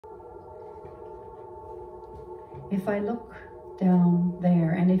if I look down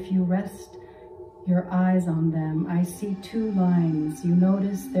there and if you rest your eyes on them, I see two lines. You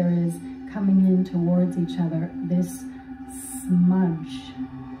notice there is coming in towards each other this smudge.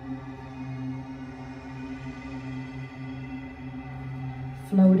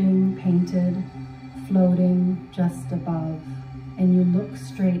 Floating, painted, floating just above. And you look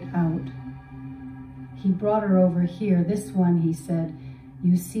straight out. He brought her over here. This one, he said,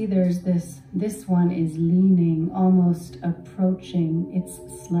 you see there's this one is leaning, almost approaching. It's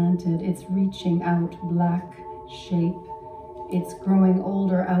slanted, it's reaching out, black shape. It's growing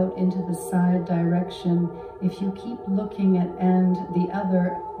older out into the side direction. If you keep looking at and the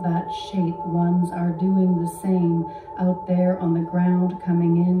other, that shape, ones are doing the same out there on the ground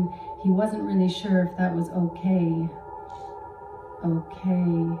coming in. He wasn't really sure if that was okay.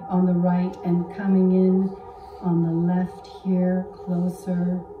 Okay, on the right and coming in on the left here,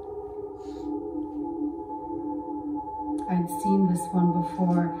 closer. I'd seen this one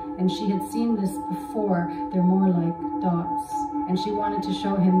before, and she had seen this before. They're more like dots. And she wanted to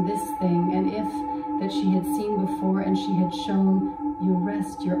show him this thing, and if that she had seen before, and she had shown you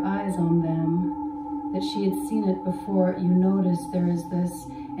rest your eyes on them, that she had seen it before, you notice there is this,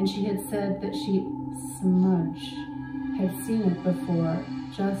 and she had said that she smudge. Had seen it before,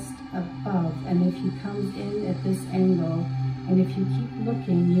 just above, and if he comes in at this angle, and if you keep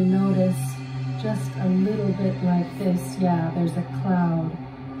looking, you notice just a little bit like this. Yeah, there's a cloud.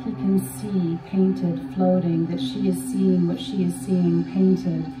 He can see painted, floating, that she is seeing what she is seeing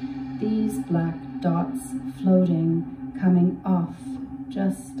painted. These black dots floating, coming off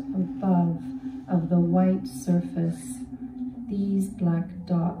just above of the white surface. These black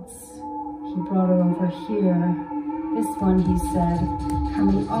dots. He brought her over here. This one, he said,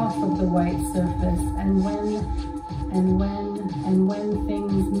 coming off of the white surface, and when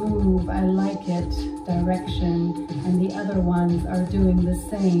things move, I like it, direction, and the other ones are doing the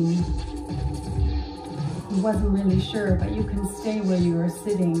same. He wasn't really sure, but you can stay where you are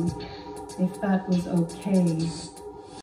sitting, if that was okay.